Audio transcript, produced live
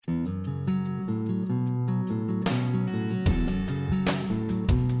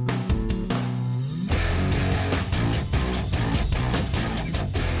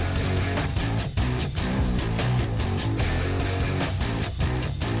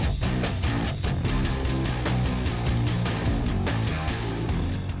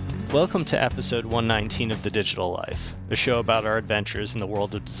Welcome to episode 119 of The Digital Life, a show about our adventures in the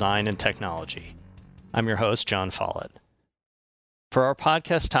world of design and technology. I'm your host, John Follett. For our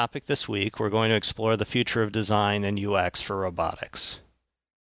podcast topic this week, we're going to explore the future of design and UX for robotics.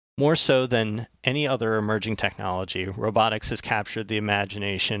 More so than any other emerging technology, robotics has captured the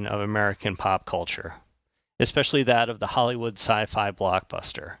imagination of American pop culture, especially that of the Hollywood sci-fi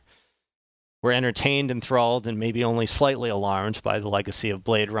blockbuster. We're entertained, enthralled, and maybe only slightly alarmed by the legacy of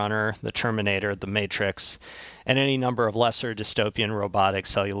Blade Runner, The Terminator, The Matrix, and any number of lesser dystopian robotic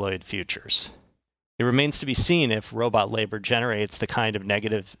celluloid futures. It remains to be seen if robot labor generates the kind of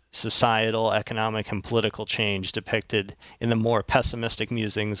negative societal, economic, and political change depicted in the more pessimistic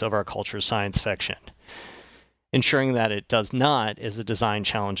musings of our culture's science fiction. Ensuring that it does not is a design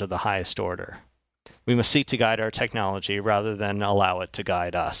challenge of the highest order. We must seek to guide our technology rather than allow it to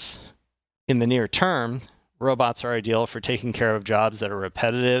guide us. In the near term, robots are ideal for taking care of jobs that are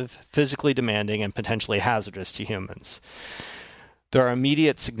repetitive, physically demanding, and potentially hazardous to humans. There are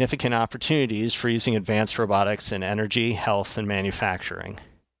immediate significant opportunities for using advanced robotics in energy, health, and manufacturing.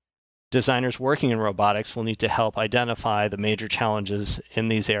 Designers working in robotics will need to help identify the major challenges in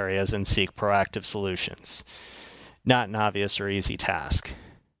these areas and seek proactive solutions. Not an obvious or easy task.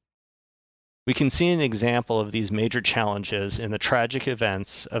 We can see an example of these major challenges in the tragic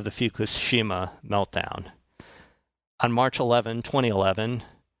events of the Fukushima meltdown. On March 11, 2011,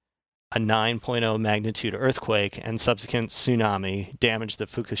 a 9.0 magnitude earthquake and subsequent tsunami damaged the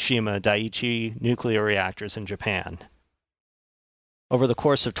Fukushima Daiichi nuclear reactors in Japan. Over the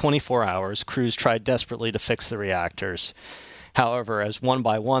course of 24 hours, crews tried desperately to fix the reactors. However, as one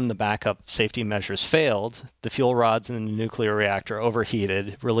by one the backup safety measures failed, the fuel rods in the nuclear reactor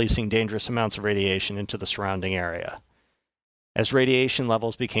overheated, releasing dangerous amounts of radiation into the surrounding area. As radiation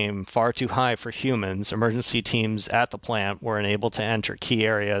levels became far too high for humans, emergency teams at the plant were unable to enter key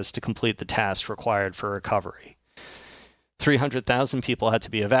areas to complete the tasks required for recovery. 300,000 people had to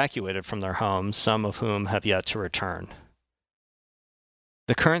be evacuated from their homes, some of whom have yet to return.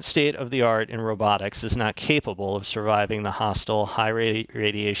 The current state of the art in robotics is not capable of surviving the hostile,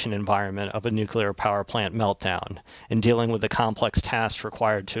 high-radiation environment of a nuclear power plant meltdown and dealing with the complex tasks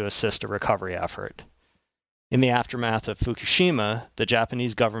required to assist a recovery effort. In the aftermath of Fukushima, the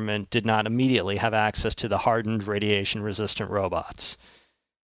Japanese government did not immediately have access to the hardened, radiation-resistant robots.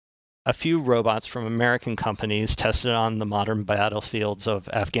 A few robots from American companies tested on the modern battlefields of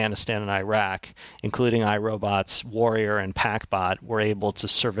Afghanistan and Iraq, including iRobot's Warrior and PackBot, were able to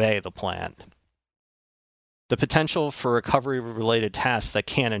survey the plant. The potential for recovery-related tasks that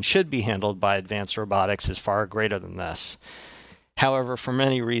can and should be handled by advanced robotics is far greater than this. However, for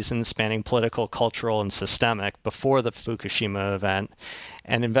many reasons spanning political, cultural, and systemic, before the Fukushima event,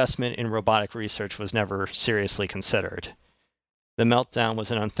 an investment in robotic research was never seriously considered. The meltdown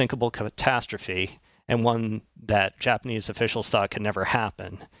was an unthinkable catastrophe, and one that Japanese officials thought could never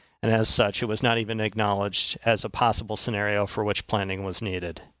happen, and as such, it was not even acknowledged as a possible scenario for which planning was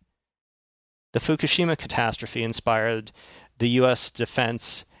needed. The Fukushima catastrophe inspired the U.S.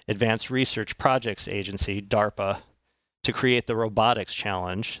 Defense Advanced Research Projects Agency, DARPA, to create the Robotics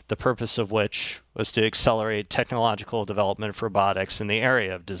Challenge, the purpose of which was to accelerate technological development of robotics in the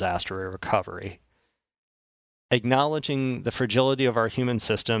area of disaster recovery. Acknowledging the fragility of our human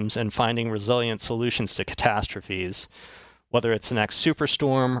systems and finding resilient solutions to catastrophes, whether it's the next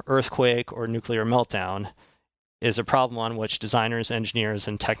superstorm, earthquake, or nuclear meltdown, is a problem on which designers, engineers,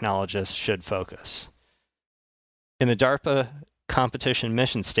 and technologists should focus. In the DARPA competition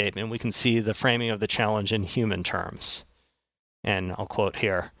mission statement, we can see the framing of the challenge in human terms. And I'll quote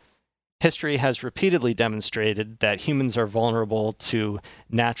here, "History has repeatedly demonstrated that humans are vulnerable to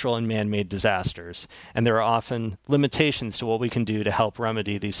natural and man-made disasters, and there are often limitations to what we can do to help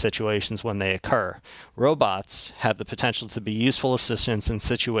remedy these situations when they occur. Robots have the potential to be useful assistants in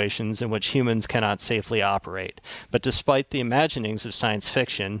situations in which humans cannot safely operate. But despite the imaginings of science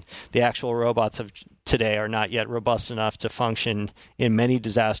fiction, the actual robots of today are not yet robust enough to function in many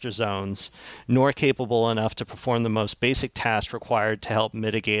disaster zones, nor capable enough to perform the most basic tasks required to help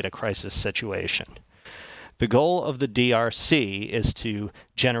mitigate a crisis situation. The goal of the DRC is to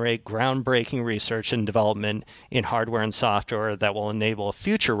generate groundbreaking research and development in hardware and software that will enable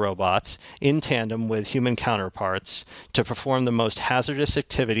future robots, in tandem with human counterparts, to perform the most hazardous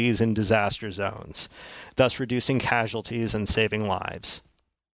activities in disaster zones, thus reducing casualties and saving lives."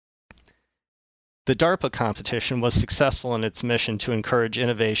 The DARPA competition was successful in its mission to encourage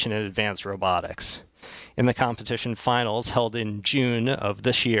innovation in advanced robotics. In the competition finals held in June of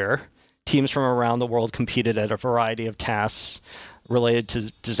this year, teams from around the world competed at a variety of tasks related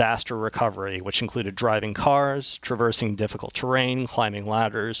to disaster recovery, which included driving cars, traversing difficult terrain, climbing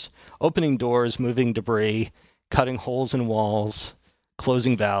ladders, opening doors, moving debris, cutting holes in walls,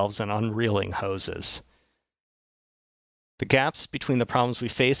 closing valves, and unreeling hoses. The gaps between the problems we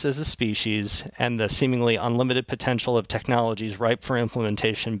face as a species and the seemingly unlimited potential of technologies ripe for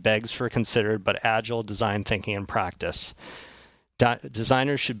implementation begs for considered but agile design thinking and practice.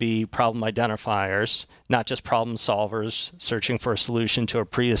 Designers should be problem identifiers, not just problem solvers searching for a solution to a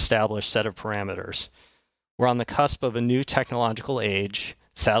pre-established set of parameters. We're on the cusp of a new technological age,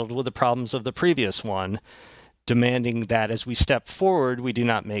 saddled with the problems of the previous one, demanding that as we step forward, we do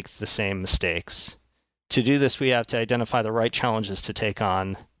not make the same mistakes. To do this, we have to identify the right challenges to take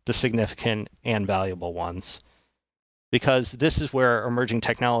on, the significant and valuable ones. Because this is where emerging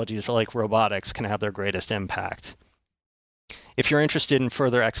technologies like robotics can have their greatest impact. If you're interested in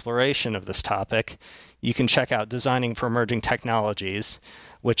further exploration of this topic, you can check out Designing for Emerging Technologies,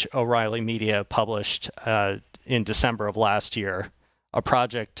 which O'Reilly Media published in December of last year, a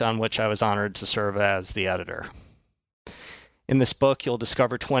project on which I was honored to serve as the editor. In this book, you'll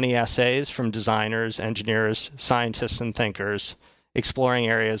discover 20 essays from designers, engineers, scientists, and thinkers, exploring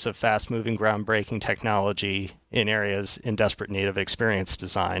areas of fast-moving, groundbreaking technology in areas in desperate need of experience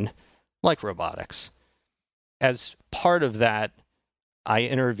design, like robotics. As part of that, I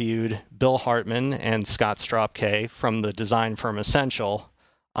interviewed Bill Hartman and Scott Stropkay from the design firm Essential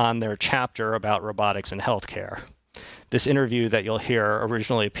on their chapter about robotics in healthcare. This interview that you'll hear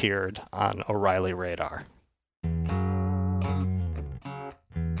originally appeared on O'Reilly Radar.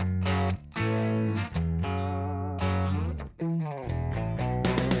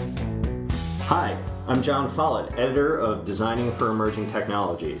 Hi, I'm John Follett, editor of Designing for Emerging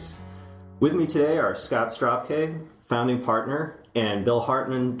Technologies. With me today are Scott Stropkay, founding partner, and Bill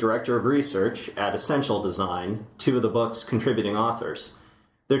Hartman, director of research at Essential Design, two of the book's contributing authors.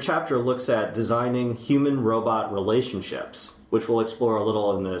 Their chapter looks at designing human-robot relationships, which we'll explore a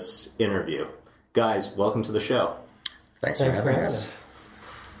little in this interview. Guys, welcome to the show. Thanks for having us.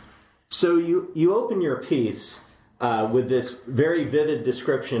 So you open your piece with this very vivid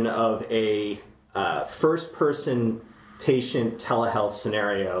description of a first-person patient telehealth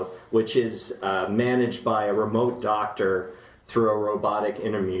scenario, which is managed by a remote doctor through a robotic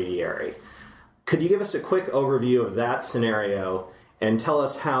intermediary. Could you give us a quick overview of that scenario and tell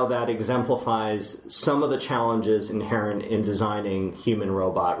us how that exemplifies some of the challenges inherent in designing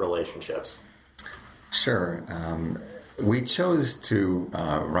human-robot relationships? Sure. We chose to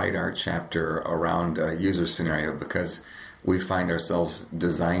write our chapter around a user scenario because we find ourselves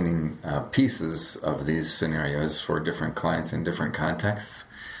designing pieces of these scenarios for different clients in different contexts.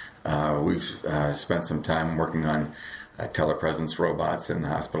 We've spent some time working on telepresence robots in the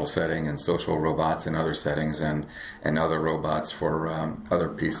hospital setting and social robots in other settings and other robots for other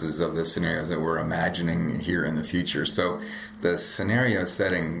pieces of the scenarios that we're imagining here in the future. So the scenario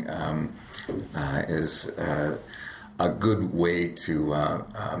setting is a good way to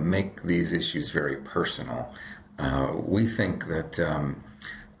make these issues very personal. We think that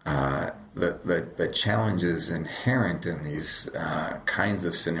the challenges inherent in these kinds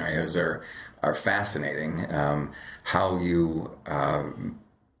of scenarios are fascinating. How you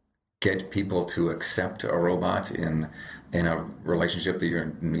get people to accept a robot in a relationship that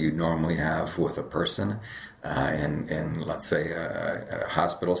you normally have with a person, in let's say a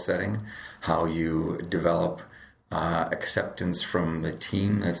hospital setting. How you develop acceptance from the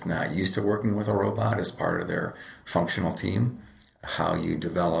team that's not used to working with a robot as part of their functional team, how you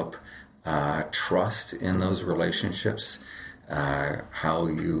develop trust in those relationships, how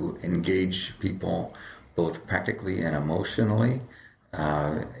you engage people both practically and emotionally,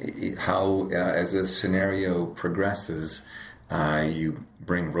 how as a scenario progresses, you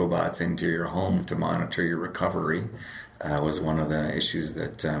bring robots into your home to monitor your recovery, was one of the issues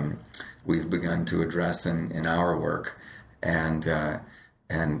that we've begun to address in our work, and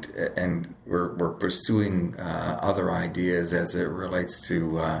we're pursuing other ideas as it relates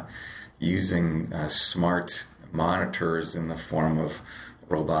to using smart monitors in the form of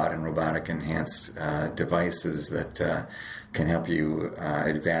robot and robotic enhanced devices that can help you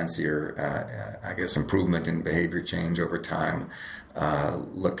advance your, improvement in behavior change over time,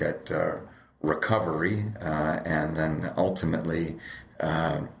 look at recovery, and then ultimately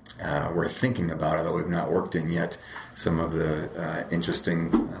we're thinking about, although we've not worked in yet, some of the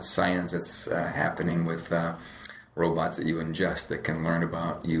interesting science that's happening with robots that you ingest that can learn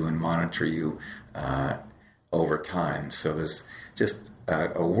about you and monitor you over time. So there's just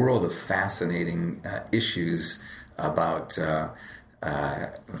a world of fascinating issues about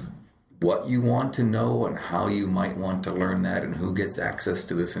what you want to know and how you might want to learn that and who gets access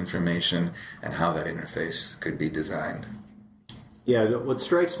to this information and how that interface could be designed. Yeah, what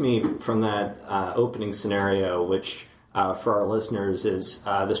strikes me from that opening scenario, which for our listeners is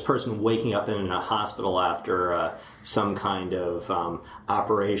this person waking up in a hospital after some kind of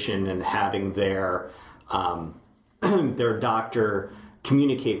operation and having their their doctor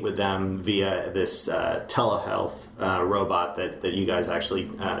communicate with them via this telehealth robot that you guys actually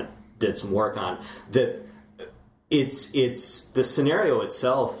did some work on. That it's the scenario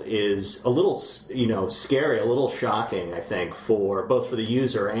itself is a little scary, a little shocking, I think, for both for the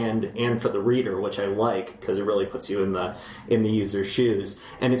user and for the reader, which I like because it really puts you in the user's shoes.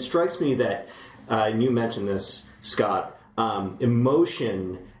 And it strikes me that and you mentioned this, Scott,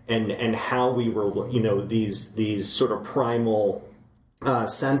 emotion and how we were these sort of primal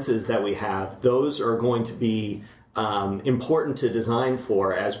senses that we have. Those are going to be important to design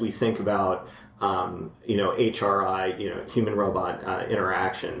for as we think about HRI, human robot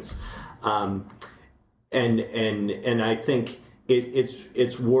interactions, and I think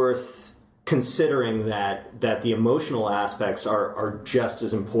it's worth considering that the emotional aspects are just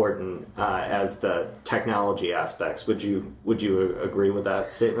as important as the technology aspects. Would you agree with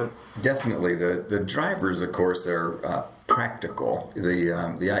that statement? Definitely. The drivers, of course, are practical.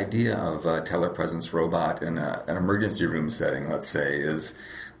 The idea of a telepresence robot in an emergency room setting, let's say, is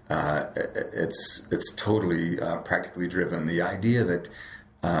it's totally practically driven. The idea that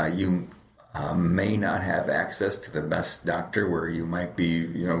you may not have access to the best doctor where you might be,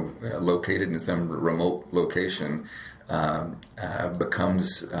 located in some remote location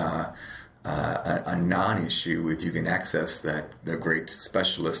becomes a non-issue if you can access the great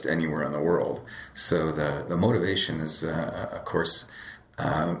specialist anywhere in the world. So the motivation is, of course,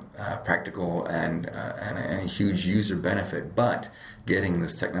 practical and a huge user benefit, but getting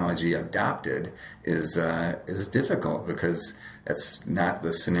this technology adopted is difficult because it's not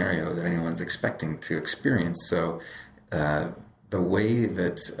the scenario that anyone's expecting to experience. So the way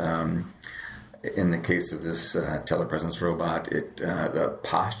that in the case of this telepresence robot, the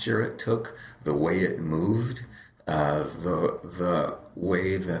posture it took, the way it moved, the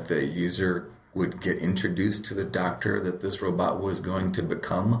way that the user would get introduced to the doctor that this robot was going to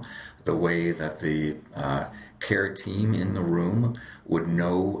become, the way that the care team in the room would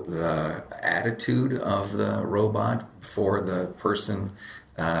know the attitude of the robot before the person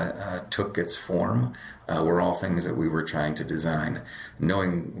took its form, were all things that we were trying to design.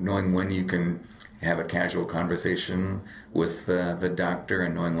 Knowing when you can have a casual conversation with the doctor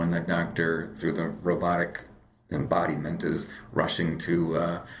and knowing when the doctor, through the robotic embodiment, is rushing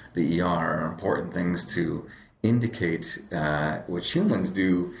to the ER are important things to indicate, which humans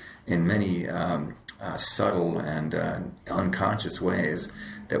do in many subtle and unconscious ways,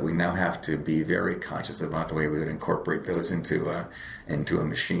 that we now have to be very conscious about the way we would incorporate those into a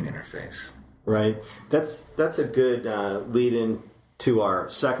machine interface. Right. That's a good lead-in to our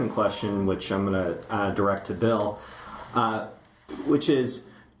second question, which I'm going to direct to Bill, which is,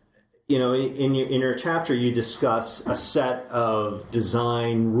 in your chapter, you discuss a set of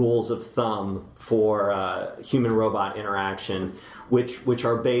design rules of thumb for human-robot interaction, which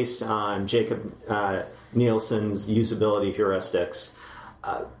are based on Jacob Nielsen's usability heuristics.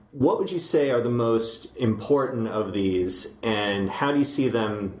 What would you say are the most important of these, and how do you see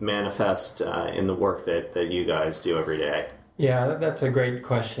them manifest in the work that you guys do every day? Yeah, that's a great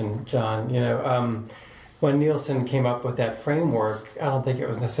question, John. When Nielsen came up with that framework, I don't think it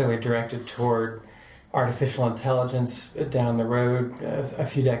was necessarily directed toward artificial intelligence down the road a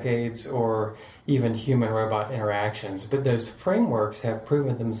few decades or even human-robot interactions. But those frameworks have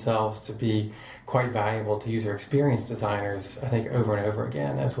proven themselves to be quite valuable to user experience designers, I think, over and over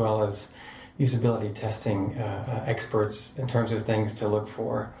again, as well as usability testing experts in terms of things to look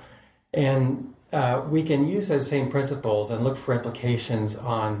for. And we can use those same principles and look for implications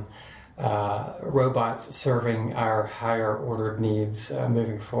on robots serving our higher ordered needs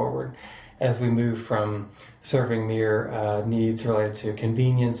moving forward, as we move from serving mere needs related to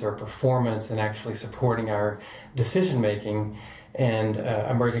convenience or performance and actually supporting our decision making, and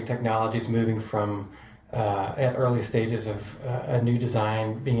emerging technologies moving from at early stages of a new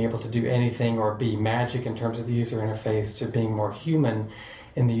design being able to do anything or be magic in terms of the user interface to being more human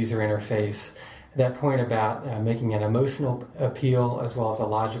in the user interface. That point about making an emotional appeal as well as a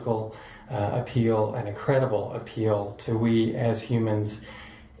logical appeal and a credible appeal to we as humans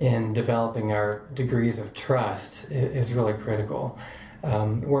in developing our degrees of trust is really critical.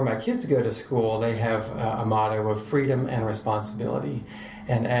 Where my kids go to school, they have a motto of freedom and responsibility.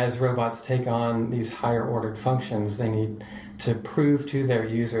 And as robots take on these higher ordered functions, they need to prove to their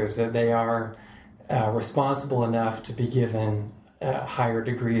users that they are responsible enough to be given higher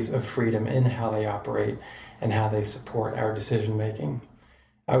degrees of freedom in how they operate and how they support our decision making.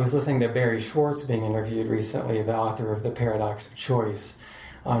 I was listening to Barry Schwartz being interviewed recently, the author of The Paradox of Choice,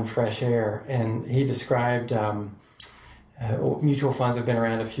 on Fresh Air, and he described mutual funds have been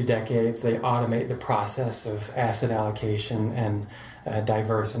around a few decades. They automate the process of asset allocation and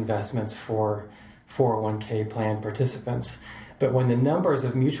diverse investments for 401k plan participants. But when the numbers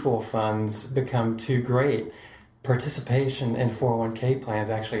of mutual funds become too great, participation in 401k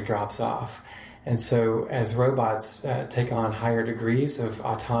plans actually drops off. And so as robots take on higher degrees of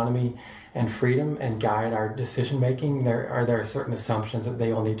autonomy and freedom and guide our decision making, there are certain assumptions that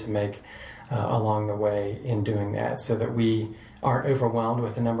they will need to make along the way in doing that, so that we aren't overwhelmed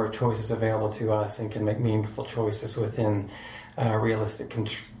with the number of choices available to us and can make meaningful choices within realistic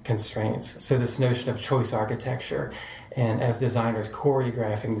constraints. So this notion of choice architecture, and as designers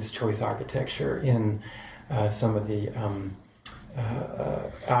choreographing this choice architecture in some of the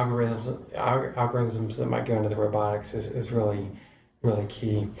algorithms that might go into the robotics is really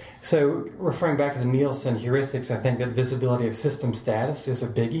key. So referring back to the Nielsen heuristics, I think that visibility of system status is a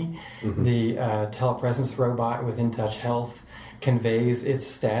biggie. Mm-hmm. The telepresence robot with InTouch Health conveys its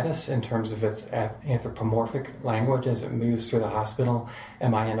status in terms of its anthropomorphic language as it moves through the hospital.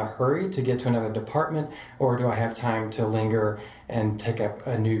 Am I in a hurry to get to another department, or do I have time to linger and take up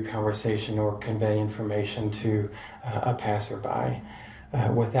a new conversation or convey information to a passerby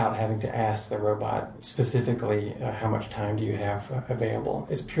without having to ask the robot specifically how much time do you have available?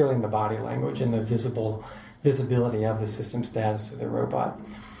 It's purely in the body language and the visibility of the system status of the robot.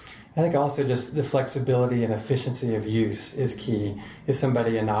 I think also just the flexibility and efficiency of use is key. Is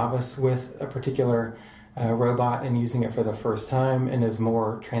somebody a novice with a particular robot and using it for the first time, and is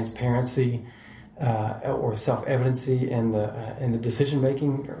more transparency or self-evidency in the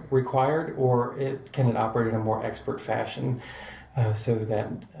decision-making required, or can it operate in a more expert fashion so that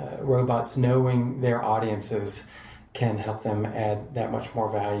robots knowing their audiences can help them add that much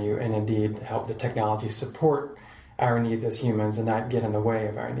more value and indeed help the technology support our needs as humans and not get in the way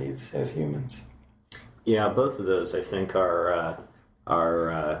of our needs as humans. Yeah, both of those I think are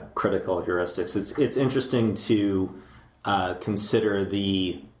critical heuristics. It's interesting to consider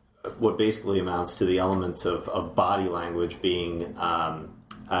what basically amounts to the elements of body language being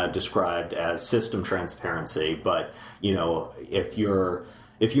described as system transparency. But if you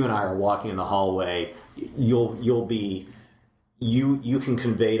and I are walking in the hallway, you can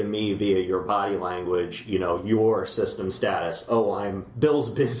convey to me via your body language, your system status. Oh, Bill's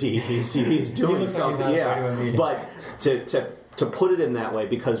busy. He's doing something. Yeah, but to put it in that way,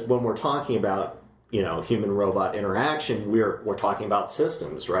 because when we're talking about human robot interaction, we're talking about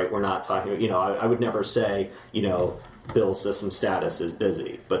systems, right? We're not talking. I would never say Bill's system status is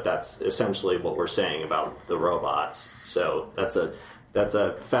busy, but that's essentially what we're saying about the robots. So that's a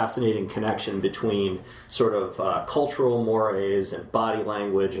fascinating connection between sort of cultural mores and body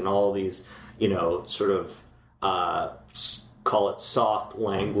language and all these, sort of call it soft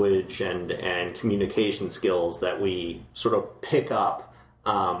language and communication skills that we sort of pick up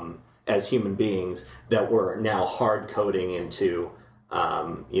as human beings that we're now hard coding into,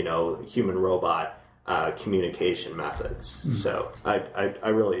 human robot communication methods. Mm-hmm. So I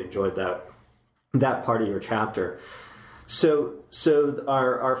really enjoyed that part of your chapter. So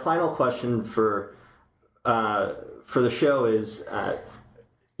our final question for the show is,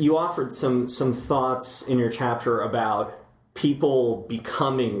 you offered some thoughts in your chapter about people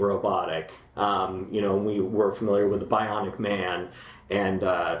becoming robotic. We were familiar with the Bionic Man and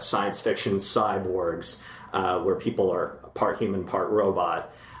science fiction cyborgs, where people are part human, part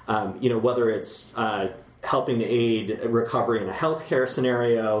robot. Whether it's helping to aid recovery in a healthcare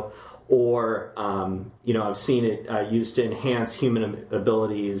scenario, or I've seen it used to enhance human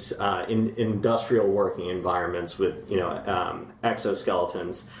abilities in industrial working environments with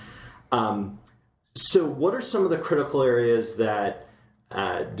exoskeletons. So what are some of the critical areas that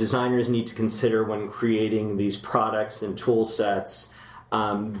designers need to consider when creating these products and tool sets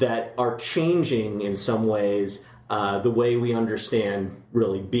that are changing in some ways the way we understand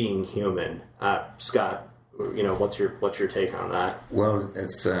really being human? Scott, what's your take on that? Well,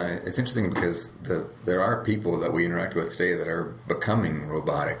 it's interesting because there are people that we interact with today that are becoming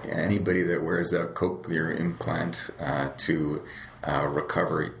robotic. Anybody that wears a cochlear implant to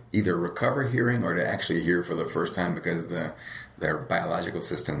either recover hearing or to actually hear for the first time because their biological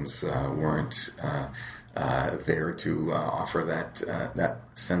systems weren't there to offer that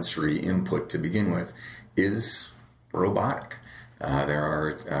sensory input to begin with is robotic. There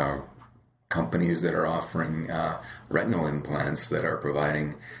are companies that are offering retinal implants that are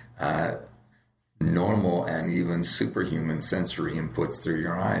providing normal and even superhuman sensory inputs through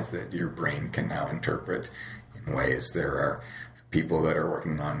your eyes that your brain can now interpret in ways. There are people that are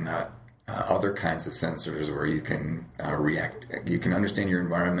working on other kinds of sensors where you can you can understand your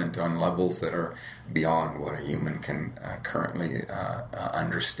environment on levels that are beyond what a human can currently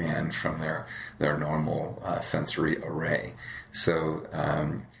understand from their normal sensory array. So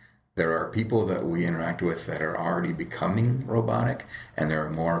there are people that we interact with that are already becoming robotic, and there are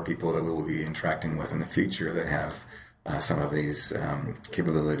more people that we will be interacting with in the future that have some of these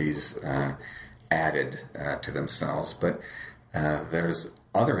capabilities added to themselves. But there's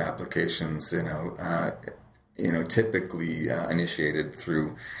other applications, typically initiated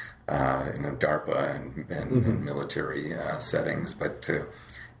through DARPA and military settings, but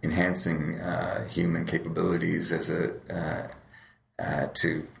enhancing human capabilities as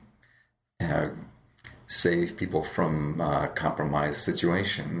to save people from compromised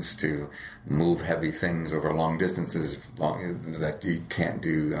situations, to move heavy things over long distances that you can't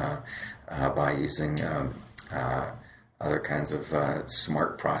do by using other kinds of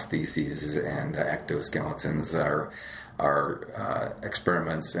smart prostheses and exoskeletons are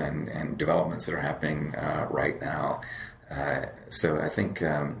experiments and developments that are happening right now. So I think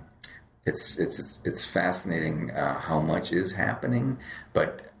it's fascinating how much is happening,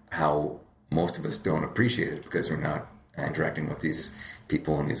 but how most of us don't appreciate it because we're not interacting with these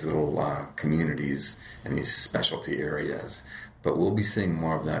people in these little communities in these specialty areas. But we'll be seeing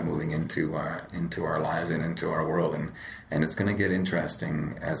more of that moving into our lives and into our world, and it's going to get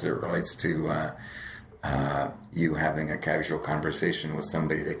interesting as it relates to you having a casual conversation with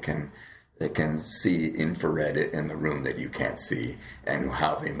somebody that can see infrared in the room that you can't see, and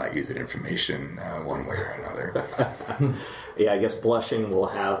how they might use that information one way or another. Yeah, I guess blushing will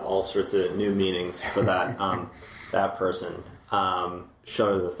have all sorts of new meanings for that that person.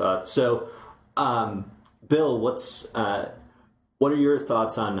 Shudder the thought. So, Bill, what are your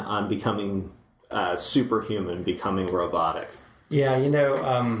thoughts on becoming superhuman, becoming robotic? Yeah,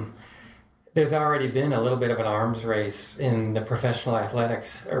 there's already been a little bit of an arms race in the professional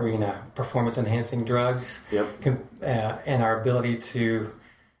athletics arena, performance-enhancing drugs, and our ability to,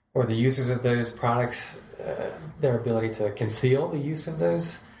 or the users of those products, their ability to conceal the use of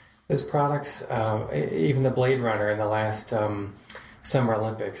those products. Even the Blade Runner in the last Summer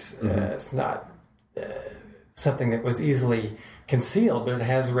Olympics, it's not something that was easily concealed, but it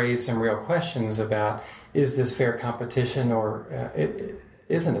has raised some real questions about, is this fair competition, or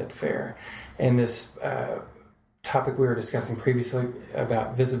isn't it fair? And this topic we were discussing previously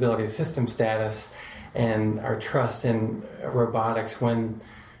about visibility of system status and our trust in robotics when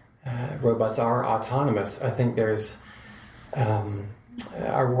robots are autonomous, I think there's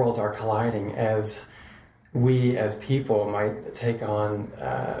our worlds are colliding as we as people might take on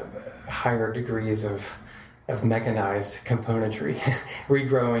higher degrees of mechanized componentry,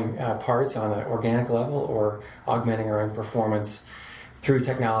 regrowing parts on an organic level or augmenting our own performance through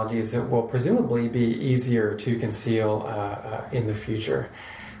technologies that will presumably be easier to conceal in the future.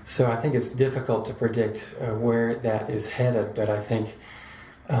 So I think it's difficult to predict where that is headed, but I think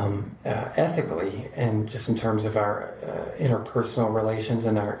ethically and just in terms of our interpersonal relations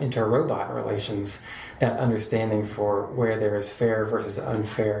and our inter-robot relations, that understanding for where there is fair versus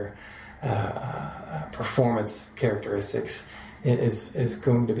unfair performance characteristics is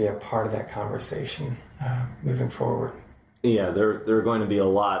going to be a part of that conversation moving forward. Yeah, there are going to be a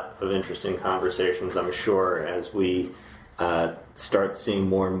lot of interesting conversations, I'm sure, as we start seeing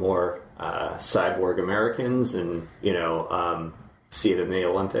more and more cyborg Americans, and see it in the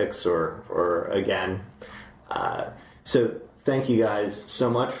Olympics or again. So thank you guys so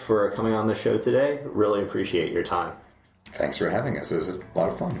much for coming on the show today. Really appreciate your time. Thanks for having us. It was a lot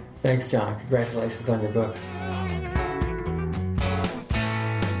of fun. Thanks, John. Congratulations on your book.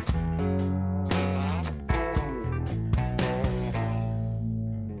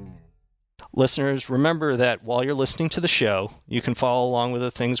 Listeners, remember that while you're listening to the show, you can follow along with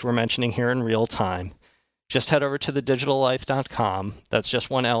the things we're mentioning here in real time. Just head over to thedigitallife.com, that's just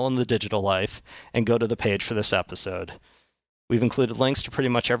one L in the Digital Life, and go to the page for this episode. We've included links to pretty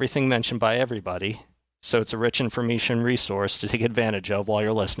much everything mentioned by everybody, so it's a rich information resource to take advantage of while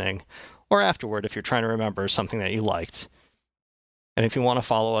you're listening, or afterward if you're trying to remember something that you liked. And if you want to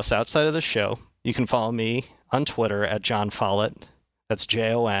follow us outside of the show, you can follow me on Twitter at John Follett. That's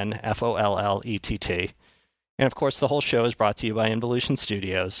JONFOLLETT. And of course, the whole show is brought to you by Involution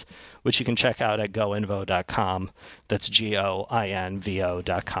Studios, which you can check out at goinvo.com. That's GOINVO.com.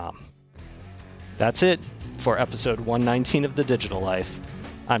 That's it for episode 119 of The Digital Life.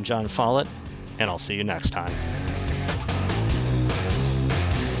 I'm John Follett, and I'll see you next time.